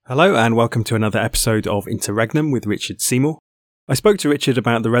Hello and welcome to another episode of Interregnum with Richard Seymour. I spoke to Richard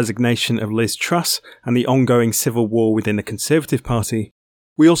about the resignation of Liz Truss and the ongoing civil war within the Conservative Party.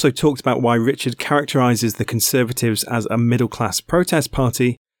 We also talked about why Richard characterises the Conservatives as a middle-class protest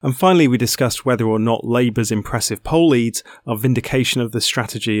party, and finally we discussed whether or not Labour's impressive poll leads are vindication of the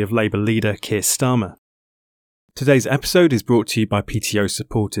strategy of Labour leader Keir Starmer. Today's episode is brought to you by PTO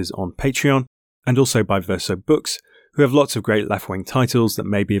supporters on Patreon, and also by Verso Books, who have lots of great left-wing titles that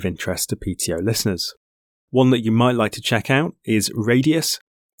may be of interest to PTO listeners. One that you might like to check out is Radius,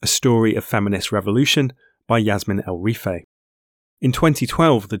 A Story of Feminist Revolution by Yasmin El-Rifai. In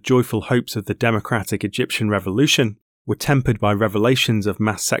 2012, the joyful hopes of the democratic Egyptian revolution were tempered by revelations of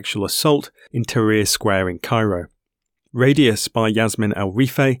mass sexual assault in Tahrir Square in Cairo. Radius by Yasmin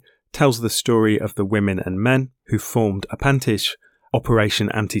El-Rifai tells the story of the women and men who formed Apantish,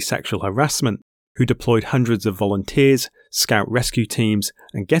 Operation Anti-Sexual Harassment, who deployed hundreds of volunteers, scout rescue teams,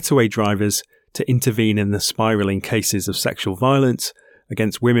 and getaway drivers to intervene in the spiralling cases of sexual violence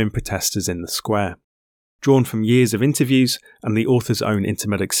against women protesters in the square. Drawn from years of interviews and the author's own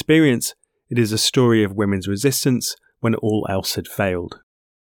intimate experience, it is a story of women's resistance when all else had failed.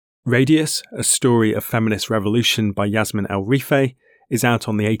 Radius, A Story of Feminist Revolution by Yasmin El-Rifai, is out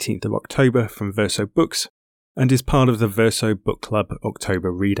on the 18th of October from Verso Books and is part of the Verso Book Club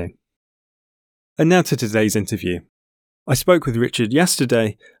October reading. And now to today's interview. I spoke with Richard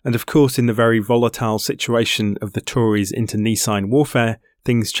yesterday, and of course in the very volatile situation of the Tories' internecine warfare,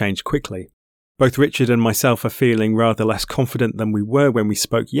 things change quickly. Both Richard and myself are feeling rather less confident than we were when we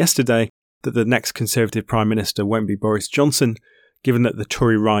spoke yesterday that the next Conservative Prime Minister won't be Boris Johnson, given that the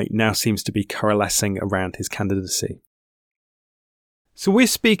Tory right now seems to be coalescing around his candidacy. So we're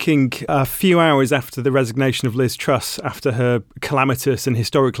speaking a few hours after the resignation of Liz Truss after her calamitous and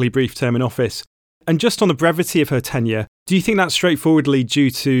historically brief term in office. And just on the brevity of her tenure, do you think that's straightforwardly due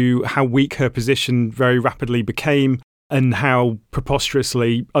to how weak her position very rapidly became and how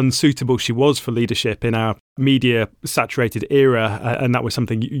preposterously unsuitable she was for leadership in our media-saturated era, and that was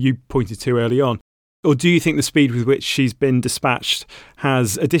something you pointed to early on? Or do you think the speed with which she's been dispatched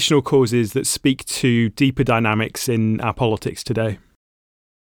has additional causes that speak to deeper dynamics in our politics today?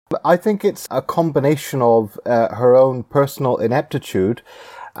 I think it's a combination of her own personal ineptitude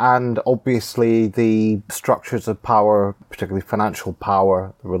and obviously the structures of power, particularly financial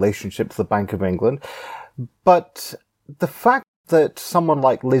power, the relationship to the Bank of England. But the fact that someone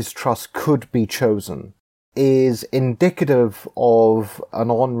like Liz Truss could be chosen is indicative of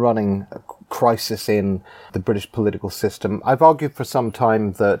an on-running crisis in the British political system. I've argued for some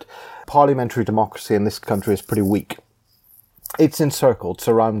time that parliamentary democracy in this country is pretty weak. It's encircled,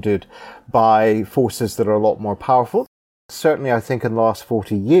 surrounded by forces that are a lot more powerful. Certainly, I think in the last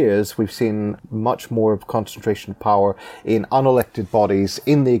 40 years, we've seen much more of concentration of power in unelected bodies,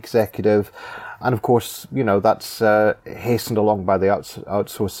 in the executive. And of course, you know, that's hastened along by the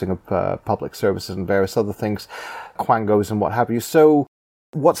outsourcing of public services and various other things, quangos and what have you. So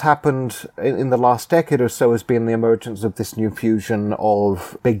what's happened in the last decade or so has been the emergence of this new fusion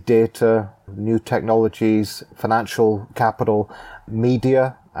of big data, new technologies, financial capital,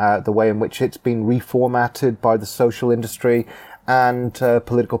 media, the way in which it's been reformatted by the social industry and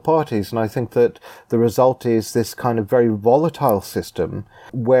political parties. And I think that the result is this kind of very volatile system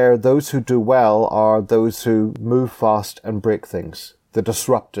where those who do well are those who move fast and break things, the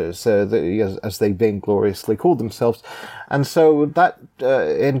disruptors, as they vaingloriously call themselves. And so that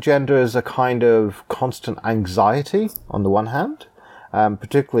engenders a kind of constant anxiety on the one hand,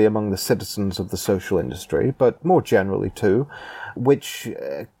 particularly among the citizens of the social industry, but more generally too, which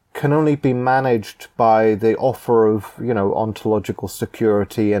can only be managed by the offer of, you know, ontological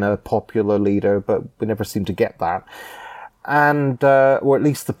security in a popular leader, but we never seem to get that. And, or at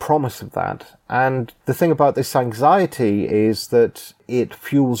least the promise of that. And the thing about this anxiety is that it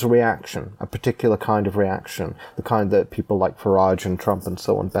fuels reaction, a particular kind of reaction, the kind that people like Farage and Trump and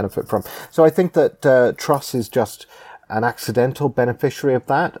so on benefit from. So I think that Truss is just an accidental beneficiary of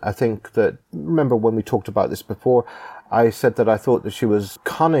that. I think that, remember when we talked about this before, I said that I thought that she was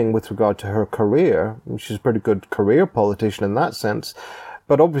cunning with regard to her career. She's a pretty good career politician in that sense,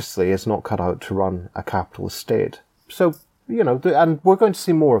 but obviously is not cut out to run a capitalist state. So, you know, and we're going to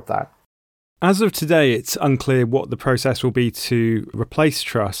see more of that. As of today, it's unclear what the process will be to replace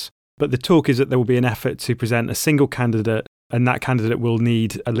Truss, but the talk is that there will be an effort to present a single candidate, and that candidate will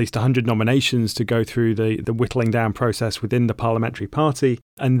need at least 100 nominations to go through the whittling down process within the parliamentary party,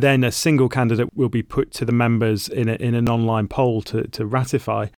 and then a single candidate will be put to the members in an online poll to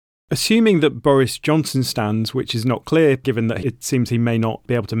ratify. Assuming that Boris Johnson stands, which is not clear given that it seems he may not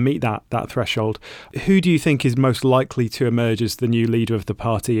be able to meet that threshold, who do you think is most likely to emerge as the new leader of the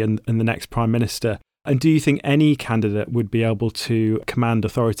party and the next Prime Minister? And do you think any candidate would be able to command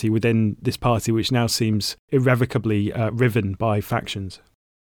authority within this party, which now seems irrevocably riven by factions?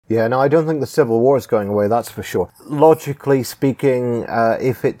 Yeah, no, I don't think the civil war is going away, that's for sure. Logically speaking,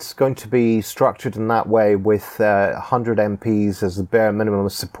 if it's going to be structured in that way with 100 MPs as the bare minimum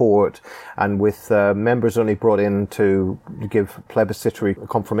of support and with members only brought in to give plebiscitary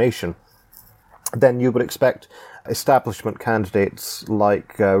confirmation, then you would expect establishment candidates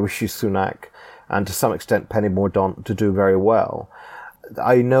like Rishi Sunak and to some extent Penny Mordaunt to do very well.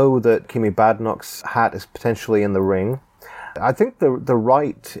 I know that Kemi Badenoch's hat is potentially in the ring. I think the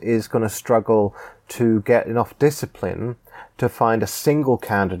right is going to struggle to get enough discipline to find a single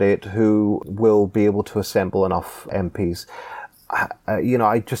candidate who will be able to assemble enough MPs.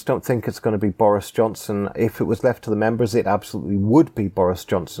 I just don't think it's going to be Boris Johnson. If it was left to the members, it absolutely would be Boris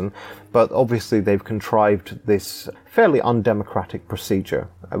Johnson. But obviously they've contrived this fairly undemocratic procedure.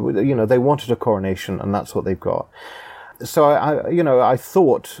 They wanted a coronation and that's what they've got. So I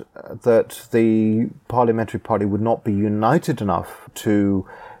thought that the parliamentary party would not be united enough to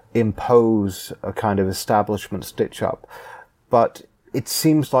impose a kind of establishment stitch-up, but it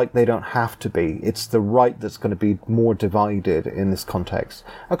seems like they don't have to be. It's the right that's going to be more divided in this context.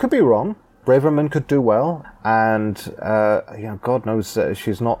 I could be wrong. Braverman could do well, and God knows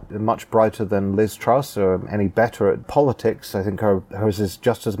she's not much brighter than Liz Truss or any better at politics. I think hers is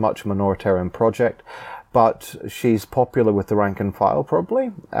just as much a minoritarian project. But she's popular with the rank and file,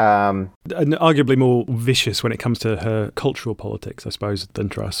 probably. And arguably more vicious when it comes to her cultural politics, I suppose, than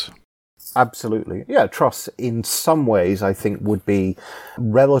Truss. Absolutely. Yeah, Truss, in some ways, I think, would be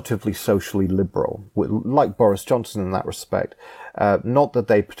relatively socially liberal, like Boris Johnson in that respect. Not that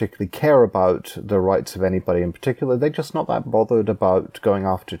they particularly care about the rights of anybody in particular. They're just not that bothered about going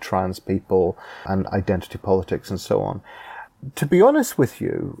after trans people and identity politics and so on. To be honest with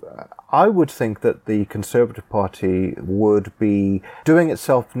you, I would think that the Conservative Party would be doing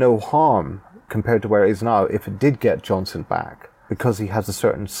itself no harm compared to where it is now if it did get Johnson back, because he has a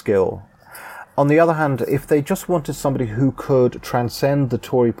certain skill. On the other hand, if they just wanted somebody who could transcend the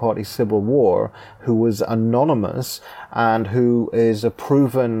Tory party civil war, who was anonymous and who is a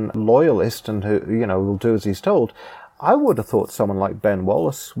proven loyalist and who, will do as he's told, I would have thought someone like Ben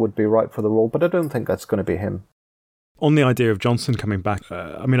Wallace would be right for the role, but I don't think that's going to be him. On the idea of Johnson coming back,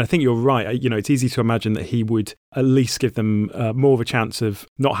 I think you're right. It's easy to imagine that he would at least give them more of a chance of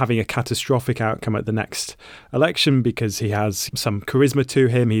not having a catastrophic outcome at the next election because he has some charisma to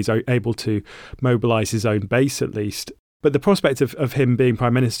him. He's able to mobilise his own base at least. But the prospect of him being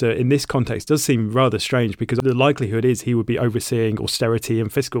Prime Minister in this context does seem rather strange because the likelihood is he would be overseeing austerity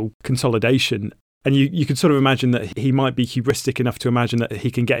and fiscal consolidation. And you could sort of imagine that he might be hubristic enough to imagine that he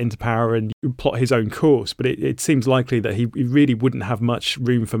can get into power and plot his own course. But it seems likely that he really wouldn't have much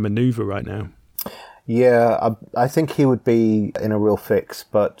room for manoeuvre right now. Yeah, I think he would be in a real fix.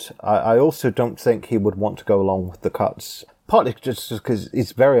 But I also don't think he would want to go along with the cuts. Partly just because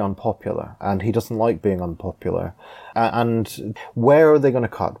it's very unpopular and he doesn't like being unpopular. And where are they going to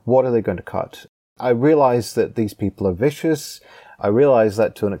cut? What are they going to cut? I realise that these people are vicious. I realise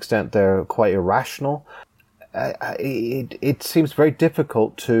that to an extent they're quite irrational. It seems very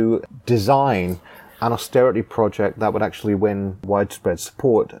difficult to design an austerity project that would actually win widespread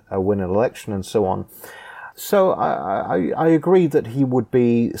support, win an election and so on. So I agree that he would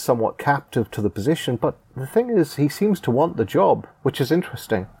be somewhat captive to the position, but the thing is he seems to want the job, which is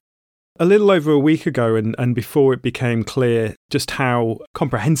interesting. A little over a week ago, and before it became clear just how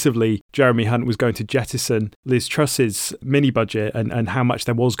comprehensively Jeremy Hunt was going to jettison Liz Truss's mini-budget and how much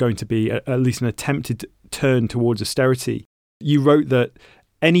there was going to be at least an attempted turn towards austerity, you wrote that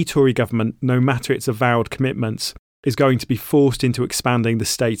any Tory government, no matter its avowed commitments, is going to be forced into expanding the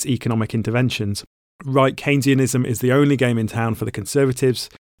state's economic interventions. Right Keynesianism is the only game in town for the Conservatives.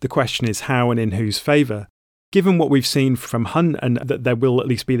 The question is how and in whose favour. Given what we've seen from Hunt and that there will at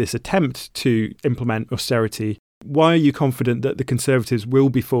least be this attempt to implement austerity, why are you confident that the Conservatives will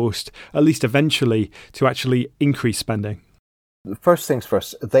be forced, at least eventually, to actually increase spending? First things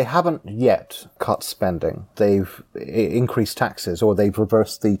first, they haven't yet cut spending. They've increased taxes or they've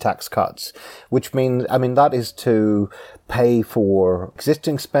reversed the tax cuts, which means, that is to pay for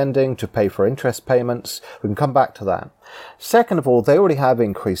existing spending, to pay for interest payments. We can come back to that. Second of all, they already have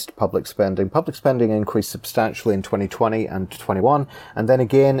increased public spending. Public spending increased substantially in 2020 and 21, and then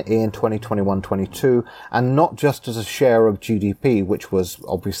again in 2021-22, and not just as a share of GDP, which was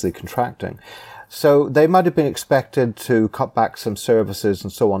obviously contracting. So they might have been expected to cut back some services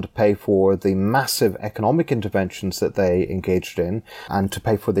and so on to pay for the massive economic interventions that they engaged in and to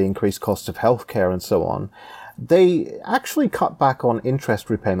pay for the increased cost of healthcare and so on. They actually cut back on interest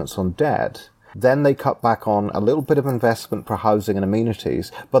repayments on debt. Then they cut back on a little bit of investment for housing and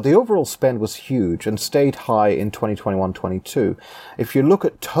amenities, but the overall spend was huge and stayed high in 2021-22. If you look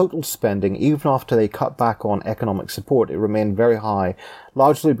at total spending, even after they cut back on economic support, it remained very high,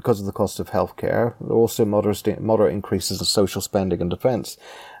 largely because of the cost of healthcare. There were also moderate increases in social spending and defence,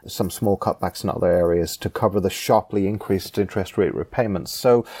 some small cutbacks in other areas to cover the sharply increased interest rate repayments.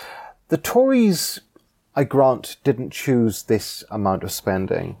 So the Tories, I grant, didn't choose this amount of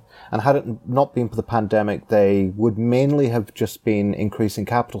spending. And had it not been for the pandemic, they would mainly have just been increasing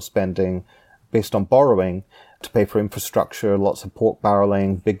capital spending based on borrowing to pay for infrastructure, lots of pork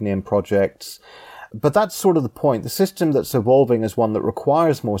barrelling, big name projects. But that's sort of the point. The system that's evolving is one that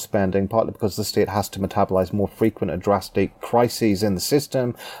requires more spending, partly because the state has to metabolize more frequent and drastic crises in the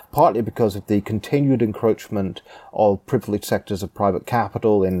system, partly because of the continued encroachment of privileged sectors of private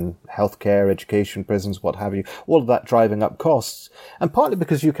capital in healthcare, education, prisons, what have you, all of that driving up costs, and partly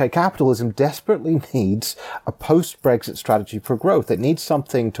because UK capitalism desperately needs a post-Brexit strategy for growth. It needs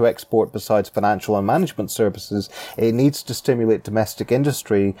something to export besides financial and management services. It needs to stimulate domestic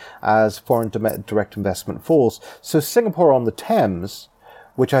industry as foreign direct investment falls. So Singapore on the Thames,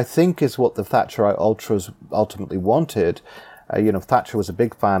 which I think is what the Thatcherite ultras ultimately wanted. Thatcher was a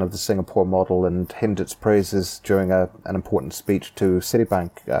big fan of the Singapore model and hymned its praises during an important speech to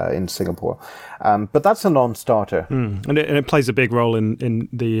Citibank in Singapore. But that's a non-starter. And it plays a big role in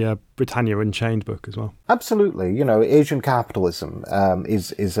the Britannia Unchained book as well. Absolutely. Asian capitalism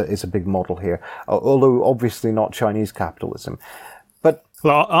is a big model here, although obviously not Chinese capitalism.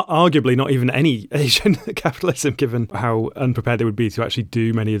 Well, arguably not even any Asian capitalism, given how unprepared they would be to actually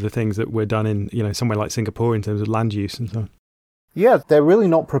do many of the things that were done in, somewhere like Singapore in terms of land use and so on. Yeah, they're really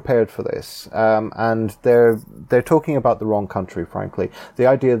not prepared for this, and they're talking about the wrong country, frankly. The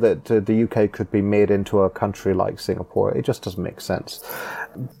idea that the UK could be made into a country like Singapore, it just doesn't make sense.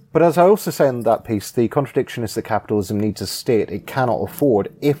 But as I also say in that piece, the contradiction is that capitalism needs a state it cannot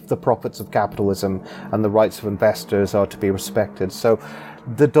afford if the profits of capitalism and the rights of investors are to be respected. So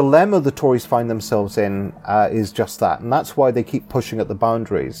the dilemma the Tories find themselves in is just that, and that's why they keep pushing at the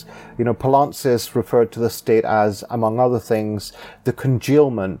boundaries. Poulantzas referred to the state as, among other things, the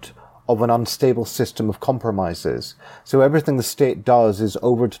congealment of an unstable system of compromises. So everything the state does is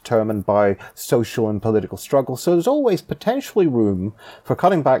overdetermined by social and political struggle. So there's always potentially room for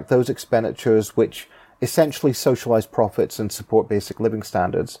cutting back those expenditures which essentially socialize profits and support basic living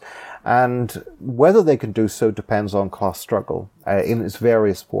standards. And whether they can do so depends on class struggle in its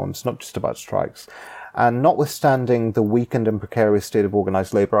various forms, not just about strikes. And notwithstanding the weakened and precarious state of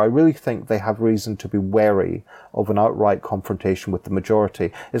organised labour, I really think they have reason to be wary of an outright confrontation with the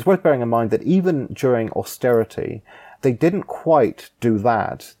majority. It's worth bearing in mind that even during austerity, they didn't quite do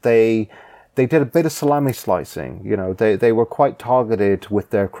that. They did a bit of salami slicing. They were quite targeted with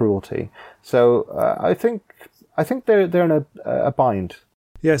their cruelty. So I think they're in a bind.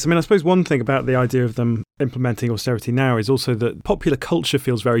 Yes, I suppose one thing about the idea of them implementing austerity now is also that popular culture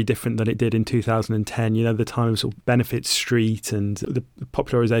feels very different than it did in 2010. The time of sort of Benefit Street and the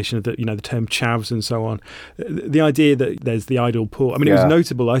popularisation of the term chavs and so on. The idea that there's the idle poor. It was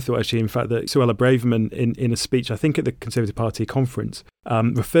notable, I thought, actually, in fact, that Suella Braverman in a speech, I think at the Conservative Party conference,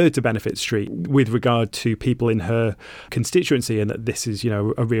 referred to Benefit Street with regard to people in her constituency, and that this is,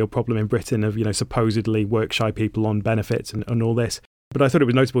 a real problem in Britain of, supposedly work-shy people on benefits and all this. But I thought it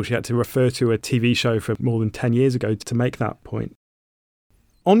was notable she had to refer to a TV show from more than 10 years ago to make that point.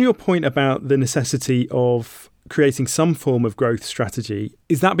 On your point about the necessity of creating some form of growth strategy,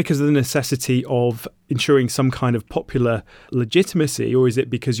 is that because of the necessity of ensuring some kind of popular legitimacy, or is it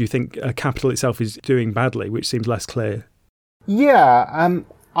because you think capital itself is doing badly, which seems less clear? Yeah,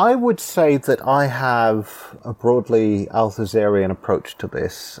 I would say that I have a broadly Althusserian approach to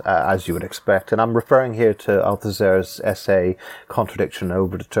this, as you would expect, and I'm referring here to Althusser's essay, Contradiction and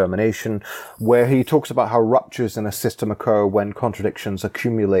Overdetermination, where he talks about how ruptures in a system occur when contradictions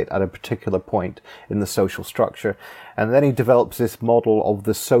accumulate at a particular point in the social structure. And then he develops this model of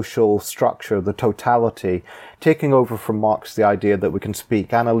the social structure, the totality, taking over from Marx the idea that we can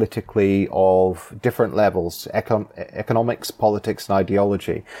speak analytically of different levels, economics, politics, and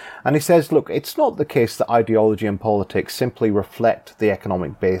ideology. And he says, look, it's not the case that ideology and politics simply reflect the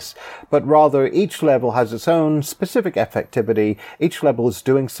economic base, but rather each level has its own specific effectivity, each level is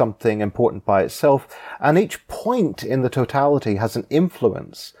doing something important by itself, and each point in the totality has an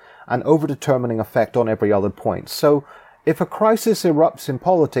influence, an overdetermining effect on every other point. So If a crisis erupts in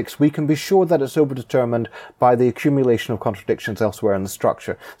politics, we can be sure that it's overdetermined by the accumulation of contradictions elsewhere in the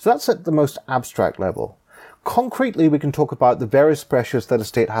structure. So that's at the most abstract level. Concretely, we can talk about the various pressures that a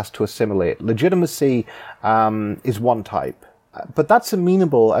state has to assimilate. Legitimacy is one type. But that's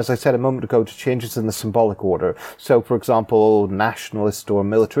amenable, as I said a moment ago, to changes in the symbolic order. So, for example, nationalist or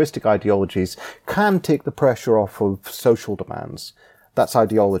militaristic ideologies can take the pressure off of social demands. That's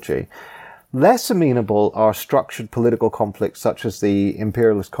ideology. Less amenable are structured political conflicts such as the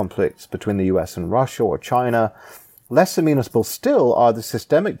imperialist conflicts between the US and Russia or China. Less amenable still are the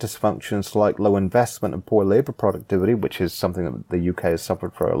systemic dysfunctions like low investment and poor labour productivity, which is something that the UK has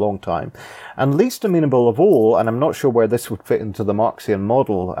suffered for a long time. And least amenable of all, and I'm not sure where this would fit into the Marxian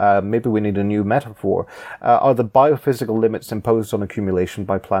model, maybe we need a new metaphor, are the biophysical limits imposed on accumulation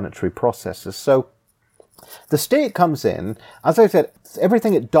by planetary processes. So the state comes in, as I said,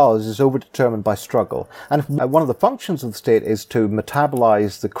 everything it does is overdetermined by struggle. And one of the functions of the state is to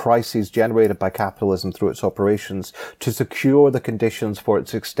metabolize the crises generated by capitalism through its operations to secure the conditions for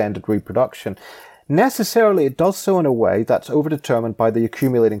its extended reproduction. Necessarily, it does so in a way that's overdetermined by the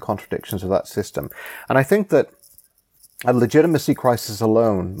accumulating contradictions of that system. And I think that a legitimacy crisis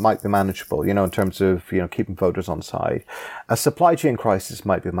alone might be manageable, in terms of, keeping voters on side. A supply chain crisis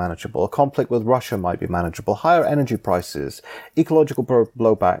might be manageable. A conflict with Russia might be manageable. Higher energy prices, ecological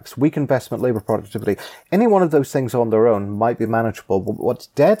blowbacks, weak investment, labor productivity. Any one of those things on their own might be manageable. But what's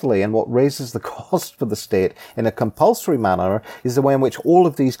deadly and what raises the cost for the state in a compulsory manner is the way in which all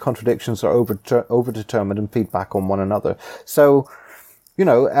of these contradictions are overdetermined and feed back on one another. So,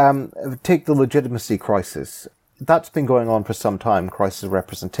 take the legitimacy crisis. That's been going on for some time. Crisis of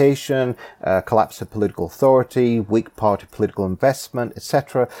representation, collapse of political authority, weak party political investment,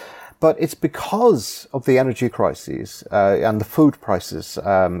 etc. But it's because of the energy crises and the food prices,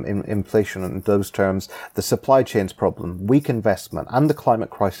 inflation in those terms, the supply chains problem, weak investment, and the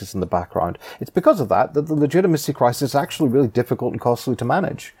climate crisis in the background. It's because of that the legitimacy crisis is actually really difficult and costly to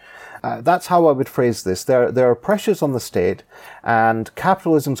manage. That's how I would phrase this. There are pressures on the state, and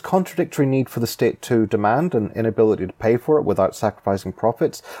capitalism's contradictory need for the state to demand and inability to pay for it without sacrificing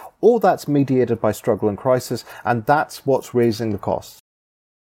profits. All that's mediated by struggle and crisis, and that's what's raising the costs.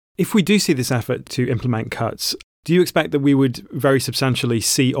 If we do see this effort to implement cuts, do you expect that we would very substantially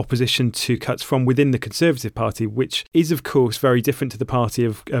see opposition to cuts from within the Conservative Party, which is, of course, very different to the party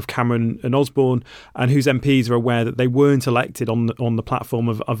of Cameron and Osborne, and whose MPs are aware that they weren't elected on the platform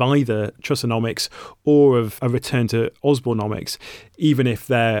of either Trussonomics or of a return to Osborneomics, even if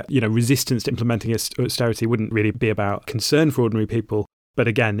their resistance to implementing austerity wouldn't really be about concern for ordinary people. But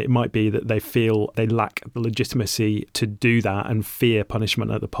again, it might be that they feel they lack the legitimacy to do that and fear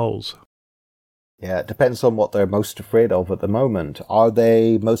punishment at the polls. Yeah, it depends on what they're most afraid of at the moment. Are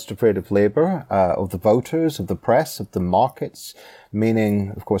they most afraid of Labour, of the voters, of the press, of the markets,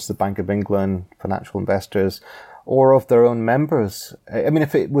 meaning, of course, the Bank of England, financial investors, or of their own members? I mean,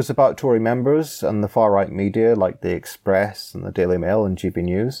 if it was about Tory members and the far-right media like the Express and the Daily Mail and GB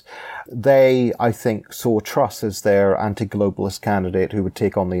News, they, I think, saw Truss as their anti-globalist candidate who would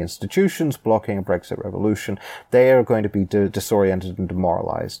take on the institutions, blocking a Brexit revolution. They are going to be disoriented and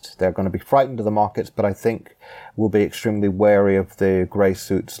demoralised. They're going to be frightened of the markets, but I think will be extremely wary of the grey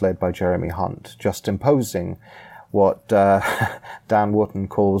suits led by Jeremy Hunt, just imposing what Dan Wootton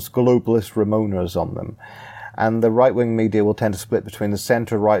calls globalist Ramonas on them. And the right-wing media will tend to split between the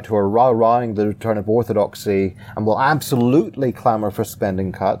centre-right, who are rah-rahing the return of orthodoxy and will absolutely clamour for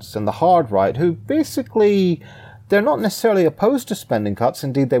spending cuts, and the hard right, who basically, they're not necessarily opposed to spending cuts.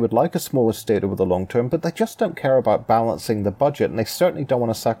 Indeed, they would like a smaller state over the long term, but they just don't care about balancing the budget, and they certainly don't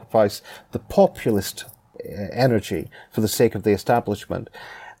want to sacrifice the populist energy for the sake of the establishment.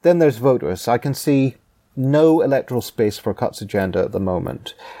 Then there's voters. I can see no electoral space for a cuts agenda at the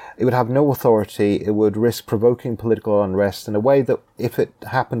moment. It would have no authority. It would risk provoking political unrest in a way that, if it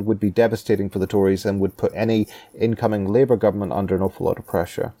happened, would be devastating for the Tories and would put any incoming Labour government under an awful lot of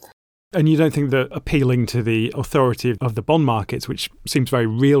pressure. And you don't think that appealing to the authority of the bond markets, which seems very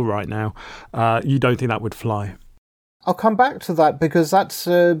real right now, you don't think that would fly? I'll come back to that because that's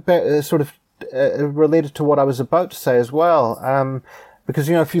sort of related to what I was about to say as well. Because,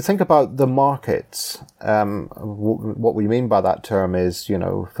 if you think about the markets, what we mean by that term is,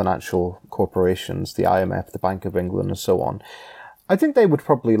 financial corporations, the IMF, the Bank of England, and so on. I think they would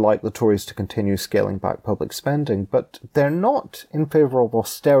probably like the Tories to continue scaling back public spending, but they're not in favour of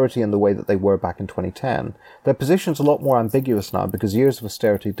austerity in the way that they were back in 2010. Their position's a lot more ambiguous now because years of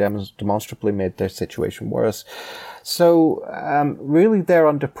austerity demonstrably made their situation worse. So, really they're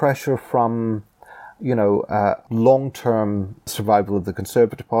under pressure from long-term survival of the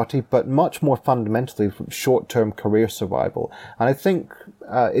Conservative Party, but much more fundamentally short-term career survival. And I think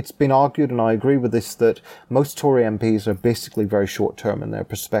it's been argued, and I agree with this, that most Tory MPs are basically very short-term in their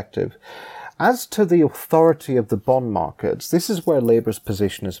perspective. As to the authority of the bond markets, this is where Labour's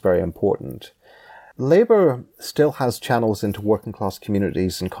position is very important. Labour still has channels into working class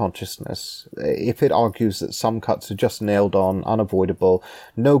communities and consciousness. If it argues that some cuts are just nailed on, unavoidable,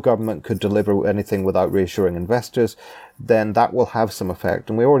 no government could deliver anything without reassuring investors, then that will have some effect.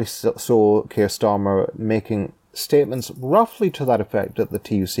 And we already saw Keir Starmer making statements roughly to that effect at the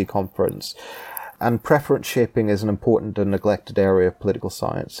TUC conference. And preference shaping is an important and neglected area of political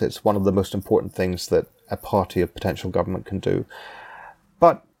science. It's one of the most important things that a party of potential government can do.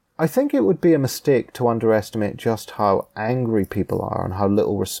 But I think it would be a mistake to underestimate just how angry people are and how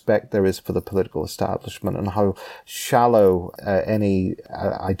little respect there is for the political establishment and how shallow any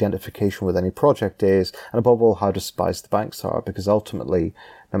identification with any project is, and above all, how despised the banks are, because ultimately,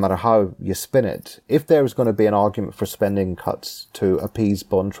 no matter how you spin it, if there is going to be an argument for spending cuts to appease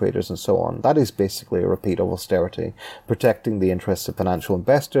bond traders and so on, that is basically a repeat of austerity, protecting the interests of financial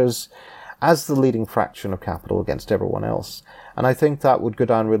investors as the leading fraction of capital against everyone else. And I think that would go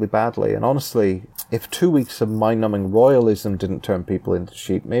down really badly. And honestly, if 2 weeks of mind-numbing royalism didn't turn people into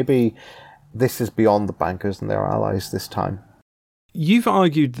sheep, maybe this is beyond the bankers and their allies this time. You've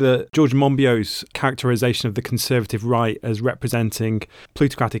argued that George Monbiot's characterisation of the Conservative right as representing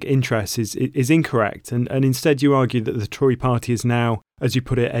plutocratic interests is incorrect, and instead you argue that the Tory party is now, as you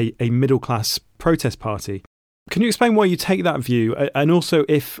put it, a middle-class protest party. Can you explain why you take that view, and also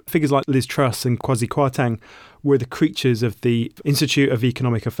if figures like Liz Truss and Kwasi Kwarteng were the creatures of the Institute of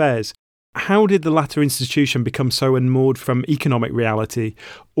Economic Affairs, how did the latter institution become so unmoored from economic reality?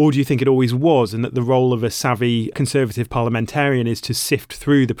 Or do you think it always was, and that the role of a savvy Conservative parliamentarian is to sift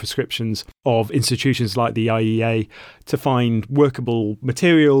through the prescriptions of institutions like the IEA to find workable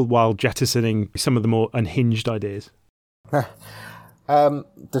material while jettisoning some of the more unhinged ideas?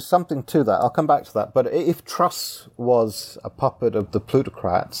 There's something to that. I'll come back to that. But if Truss was a puppet of the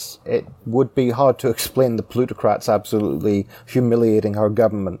plutocrats, it would be hard to explain the plutocrats absolutely humiliating her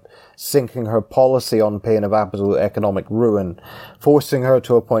government, sinking her policy on pain of absolute economic ruin, forcing her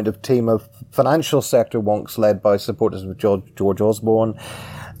to appoint a team of financial sector wonks led by supporters of George Osborne,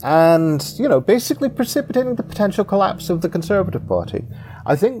 and, basically precipitating the potential collapse of the Conservative Party.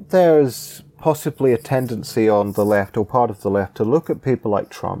 I think there's possibly a tendency on the left or part of the left to look at people like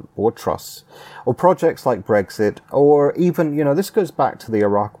Trump or Truss or projects like Brexit, or even, this goes back to the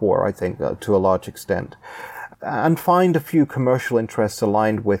Iraq War, I think, to a large extent, and find a few commercial interests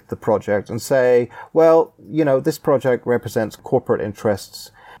aligned with the project and say, well, this project represents corporate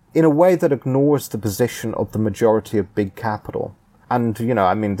interests in a way that ignores the position of the majority of big capital. And,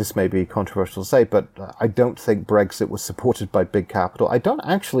 this may be controversial to say, but I don't think Brexit was supported by big capital. I don't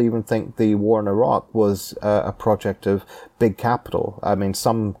actually even think the war in Iraq was a project of big capital.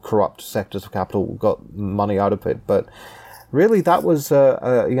 Some corrupt sectors of capital got money out of it, but really that was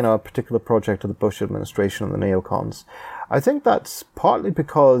a particular project of the Bush administration and the neocons. I think that's partly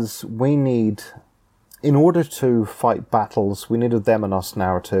because in order to fight battles, we need a them and us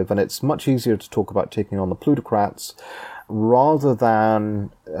narrative, and it's much easier to talk about taking on the plutocrats rather than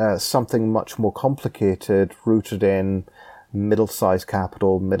something much more complicated, rooted in middle-sized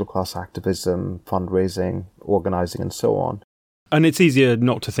capital, middle-class activism, fundraising, organising, and so on. And it's easier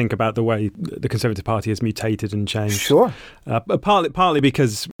not to think about the way the Conservative Party has mutated and changed. Sure. Partly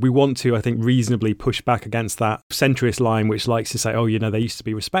because we want to, I think, reasonably push back against that centrist line which likes to say, they used to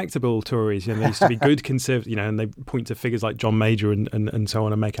be respectable Tories, they used to be good Conservative, and they point to figures like John Major and so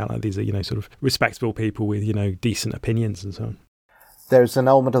on and make out like these are, sort of respectable people with, decent opinions and so on. There's an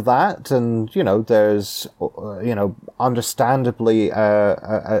element of that, and, there's, understandably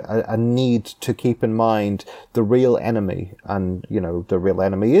a need to keep in mind the real enemy. And, the real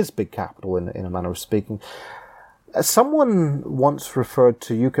enemy is big capital in a manner of speaking. Someone once referred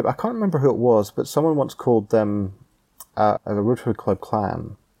to UKIP, I can't remember who it was, but someone once called them a Rotary Club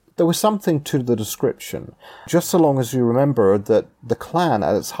clan. There was something to the description, just so long as you remember that the clan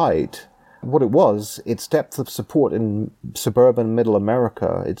at its height, what it was, its depth of support in suburban middle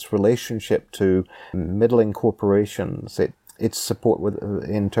America, its relationship to middling corporations, its support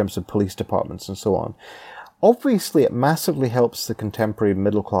in terms of police departments and so on. Obviously, it massively helps the contemporary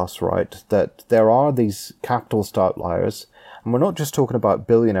middle class right that there are these capitalist outliers, and we're not just talking about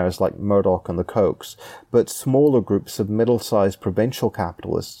billionaires like Murdoch and the Kochs, but smaller groups of middle-sized provincial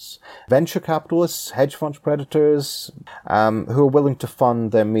capitalists, venture capitalists, hedge fund predators, who are willing to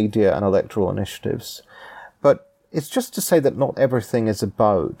fund their media and electoral initiatives. But it's just to say that not everything is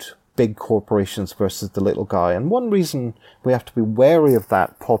about big corporations versus the little guy. And one reason we have to be wary of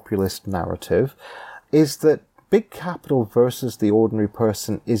that populist narrative is that big capital versus the ordinary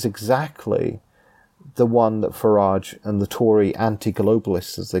person is exactly the one that Farage and the Tory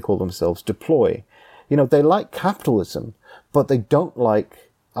anti-globalists, as they call themselves, deploy. You know, they like capitalism, but they don't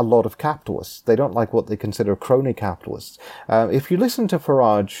like a lot of capitalists. They don't like what they consider crony capitalists. If you listen to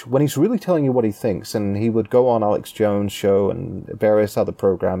Farage, when he's really telling you what he thinks, and he would go on Alex Jones' show and various other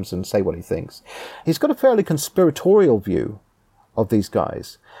programs and say what he thinks, he's got a fairly conspiratorial view of these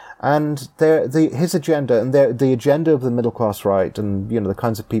guys. And his agenda and the agenda of the middle class right and, you know, the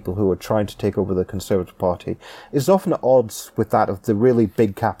kinds of people who are trying to take over the Conservative Party is often at odds with that of the really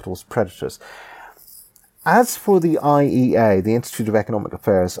big capitalist predators. As for the IEA, the Institute of Economic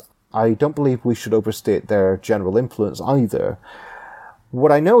Affairs, I don't believe we should overstate their general influence either.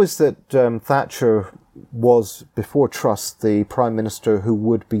 What I know is that Thatcher was, before Truss, the Prime Minister who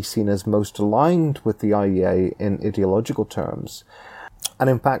would be seen as most aligned with the IEA in ideological terms. And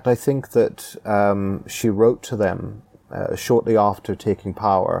in fact, I think that she wrote to them shortly after taking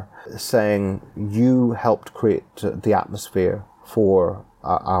power, saying, you helped create the atmosphere for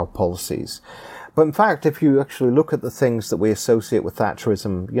our policies. But in fact, if you actually look at the things that we associate with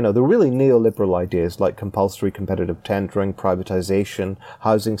Thatcherism, you know, the really neoliberal ideas like compulsory competitive tendering, privatization,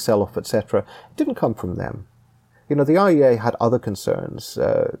 housing sell-off, etc., didn't come from them. You know, the IEA had other concerns.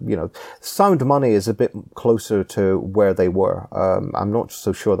 You know, sound money is a bit closer to where they were. I'm not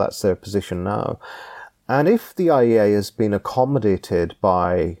so sure that's their position now. And if the IEA has been accommodated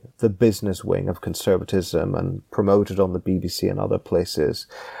by the business wing of conservatism and promoted on the BBC and other places,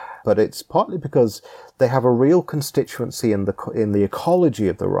 but it's partly because they have a real constituency in the ecology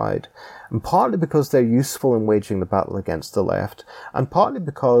of the right, and partly because they're useful in waging the battle against the left, and partly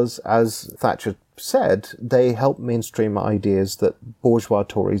because, as Thatcher said, they help mainstream ideas that bourgeois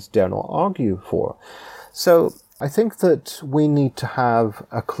Tories dare not argue for. So I think that we need to have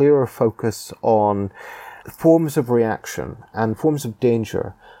a clearer focus on forms of reaction and forms of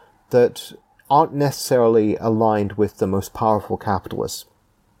danger that aren't necessarily aligned with the most powerful capitalists.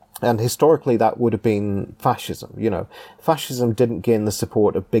 And historically, that would have been fascism. You know, fascism didn't gain the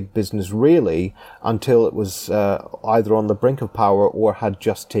support of big business really until it was either on the brink of power or had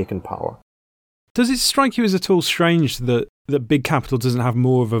just taken power. Does it strike you as at all strange that big capital doesn't have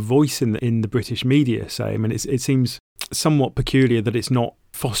more of a voice in the British media, say? I mean, it seems somewhat peculiar that it's not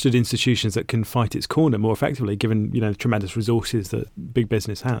fostered institutions that can fight its corner more effectively, given, you know, the tremendous resources that big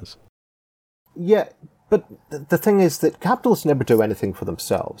business has. Yeah, but the thing is that capitalists never do anything for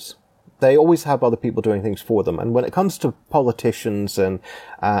themselves. They always have other people doing things for them. And when it comes to politicians and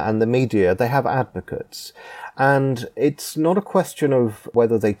the media, they have advocates. And it's not a question of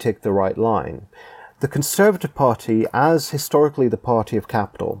whether they take the right line. The Conservative Party, as historically the party of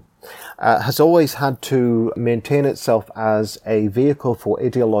capital, has always had to maintain itself as a vehicle for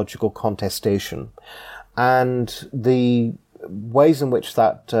ideological contestation. And the ways in which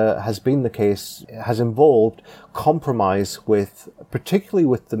that has been the case has involved compromise with, particularly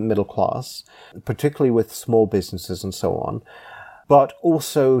with the middle class, particularly with small businesses and so on, but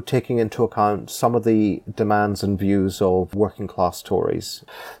also taking into account some of the demands and views of working class Tories.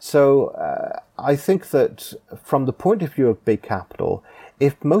 So I think that from the point of view of big capital,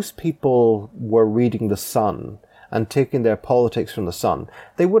 if most people were reading The Sun and taking their politics from The Sun,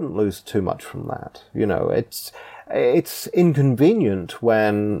 they wouldn't lose too much from that. You know, it's inconvenient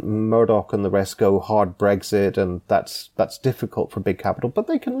when Murdoch and the rest go hard Brexit, and that's difficult for big capital, but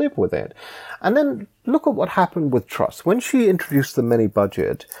they can live with it. And then look at what happened with Truss. When she introduced the mini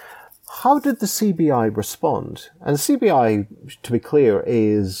budget, how did the CBI respond? And the CBI, to be clear,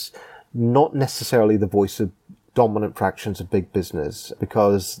 is not necessarily the voice of dominant fractions of big business,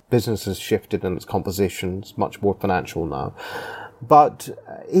 because business has shifted in its composition. It's much more financial now. But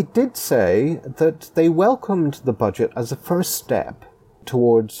it did say that they welcomed the budget as a first step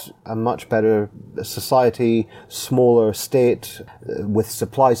towards a much better society, smaller state, with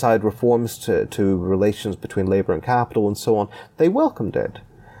supply-side reforms to relations between labour and capital and so on. They welcomed it.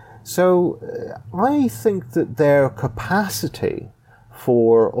 So I think that their capacity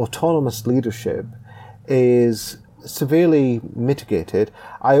for autonomous leadership is severely mitigated.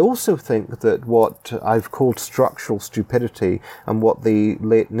 I also think that what I've called structural stupidity and what the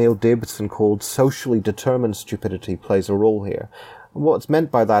late Neil Davidson called socially determined stupidity plays a role here. And what's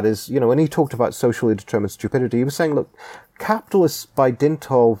meant by that is, you know, when he talked about socially determined stupidity, he was saying, look, capitalists, by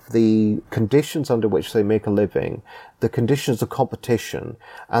dint of the conditions under which they make a living, the conditions of competition,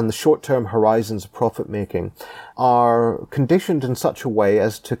 and the short-term horizons of profit-making, are conditioned in such a way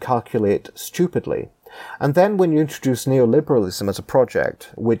as to calculate stupidly. And then when you introduce neoliberalism as a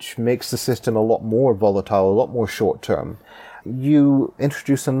project, which makes the system a lot more volatile, a lot more short-term, you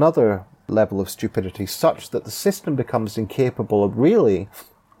introduce another level of stupidity such that the system becomes incapable of really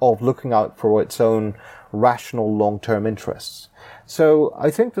of looking out for its own rational long-term interests. So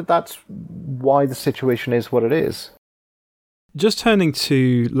I think that that's why the situation is what it is. Just turning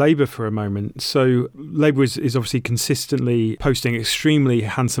to Labour for a moment. So Labour is obviously consistently posting extremely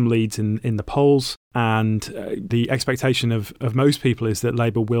handsome leads in the polls. And the expectation of most people is that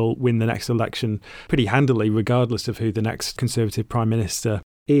Labour will win the next election pretty handily, regardless of who the next Conservative Prime Minister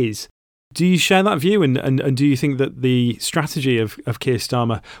is. Do you share that view? And do you think that the strategy of Keir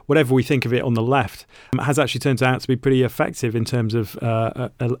Starmer, whatever we think of it on the left, has actually turned out to be pretty effective in terms of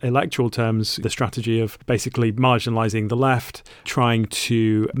electoral terms, the strategy of basically marginalising the left, trying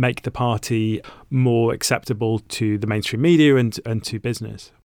to make the party more acceptable to the mainstream media and to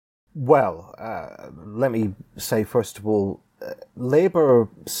business? Well, let me say, first of all, Labour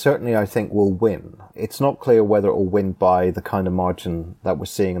certainly, I think, will win. It's not clear whether it will win by the kind of margin that we're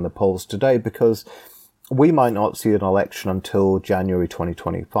seeing in the polls today, because we might not see an election until January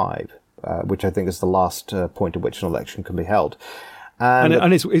 2025, which I think is the last point at which an election can be held. And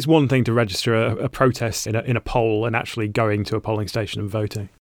it's one thing to register a protest in a poll and actually going to a polling station and voting.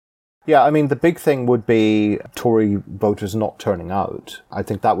 Yeah, I mean, the big thing would be Tory voters not turning out. I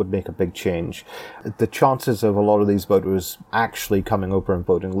think that would make a big change. The chances of a lot of these voters actually coming over and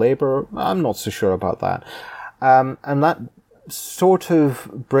voting Labour, I'm not so sure about that. And that sort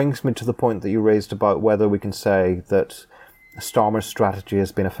of brings me to the point that you raised about whether we can say that Starmer's strategy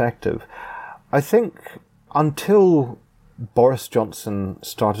has been effective. I think until Boris Johnson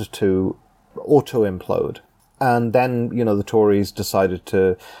started to auto-implode, and then, the Tories decided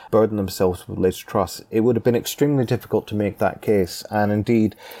to burden themselves with Liz Truss, it would have been extremely difficult to make that case. And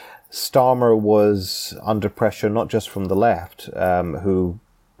indeed, Starmer was under pressure, not just from the left, who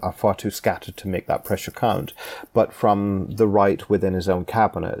are far too scattered to make that pressure count, but from the right within his own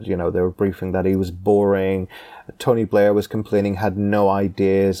cabinet. They were briefing that he was boring. Tony Blair was complaining, had no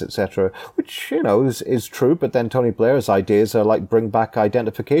ideas, etc., which, is true. But then Tony Blair's ideas are like, bring back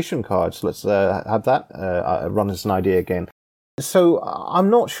identification cards. Let's have that run as an idea again. So I'm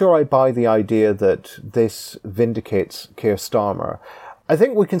not sure I buy the idea that this vindicates Keir Starmer. I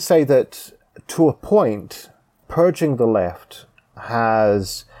think we can say that, to a point, purging the left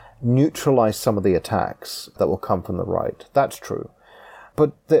has neutralized some of the attacks that will come from the right. That's true.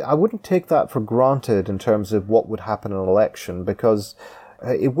 But I wouldn't take that for granted in terms of what would happen in an election, because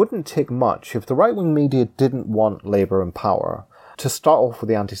it wouldn't take much if the right-wing media didn't want Labour in power to start off with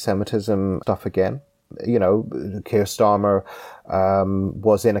the anti-Semitism stuff again. Keir Starmer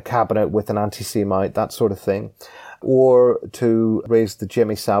was in a cabinet with an anti-Semite, that sort of thing. Or to raise the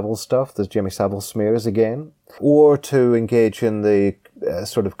Jimmy Savile stuff, the Jimmy Savile smears again. Or to engage in the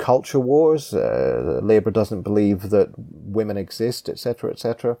sort of culture wars. Labour doesn't believe that women exist, etc.,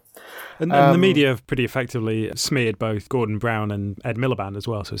 etc. And the media have pretty effectively smeared both Gordon Brown and Ed Miliband as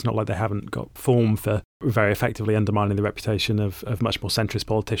well, so it's not like they haven't got form for very effectively undermining the reputation of much more centrist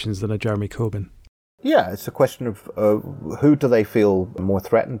politicians than a Jeremy Corbyn. Yeah, it's a question of who do they feel more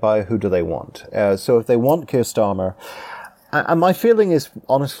threatened by, who do they want. So if they want Keir Starmer, and my feeling is,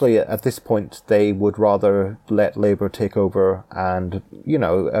 honestly, at this point, they would rather let Labour take over and,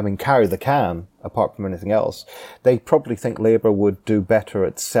 carry the can, apart from anything else. They probably think Labour would do better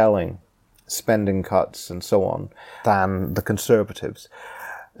at selling spending cuts and so on than the Conservatives.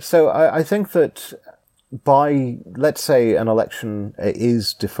 So I think that by, let's say, an election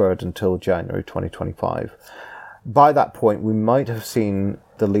is deferred until January 2025, by that point, we might have seen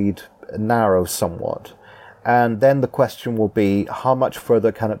the lead narrow somewhat. And then the question will be, how much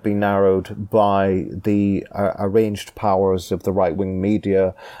further can it be narrowed by the arranged powers of the right-wing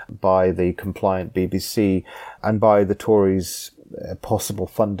media, by the compliant BBC, and by the Tories' possible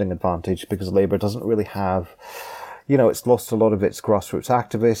funding advantage, because Labour doesn't really have... it's lost a lot of its grassroots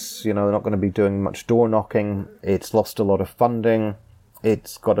activists. They're not going to be doing much door knocking. It's lost a lot of funding.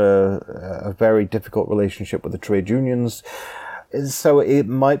 It's got a very difficult relationship with the trade unions. So it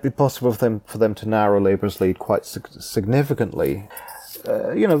might be possible for them to narrow Labour's lead quite significantly.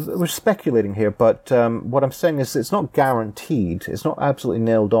 We're speculating here, but what I'm saying is it's not guaranteed, it's not absolutely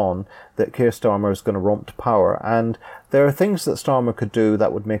nailed on that Keir Starmer is going to romp to power. And there are things that Starmer could do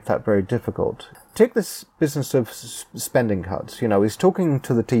that would make that very difficult. take this business of spending cuts. You know, he's talking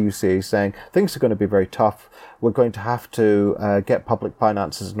to the TUC saying things are going to be very tough. We're going to have to get public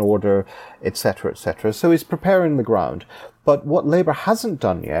finances in order, etc., etc. So he's preparing the ground. But what Labour hasn't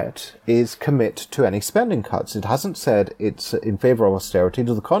done yet is commit to any spending cuts. It hasn't said it's in favour of austerity.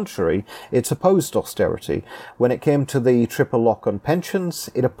 To the contrary, it's opposed austerity. When it came to the triple lock on pensions,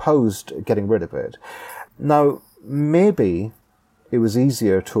 it opposed getting rid of it. Now, maybe it was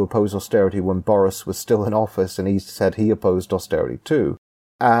easier to oppose austerity when Boris was still in office and he said he opposed austerity too.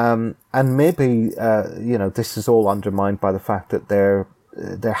 And maybe, this is all undermined by the fact that their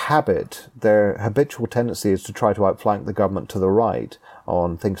habitual tendency is to try to outflank the government to the right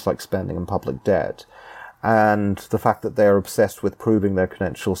on things like spending and public debt. And the fact that they're obsessed with proving their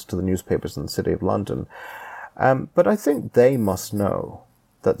credentials to the newspapers in the City of London. But I think they must know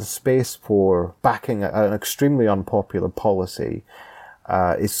that the space for backing an extremely unpopular policy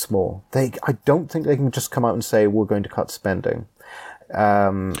is small. I don't think they can just come out and say, we're going to cut spending.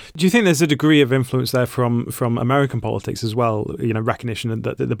 Do you think there's a degree of influence there from American politics as well? You know, recognition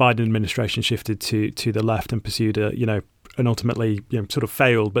that the Biden administration shifted to the left and pursued and ultimately sort of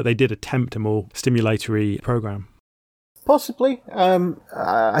failed, but they did attempt a more stimulatory program. Possibly.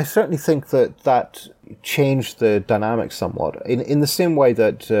 I certainly think that changed the dynamic somewhat. In the same way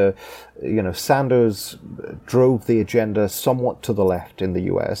that Sanders drove the agenda somewhat to the left in the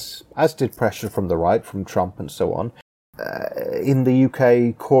US, as did pressure from the right, from Trump and so on. In the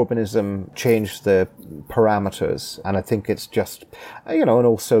UK, Corbynism changed the parameters, and I think it's just, and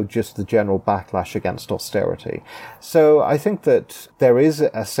also just the general backlash against austerity. So I think that there is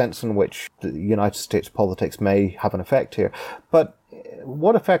a sense in which the United States politics may have an effect here, but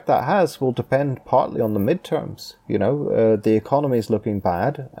what effect that has will depend partly on the midterms. The economy is looking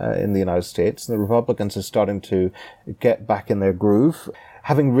bad in the United States, and the Republicans are starting to get back in their groove,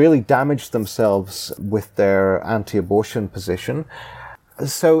 having really damaged themselves with their anti-abortion position.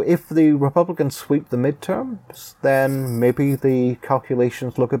 So if the Republicans sweep the midterms, then maybe the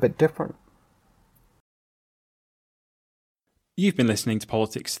calculations look a bit different. You've been listening to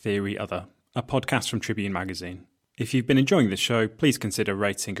Politics Theory Other, a podcast from Tribune Magazine. If you've been enjoying this show, please consider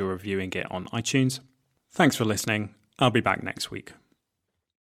rating or reviewing it on iTunes. Thanks for listening. I'll be back next week.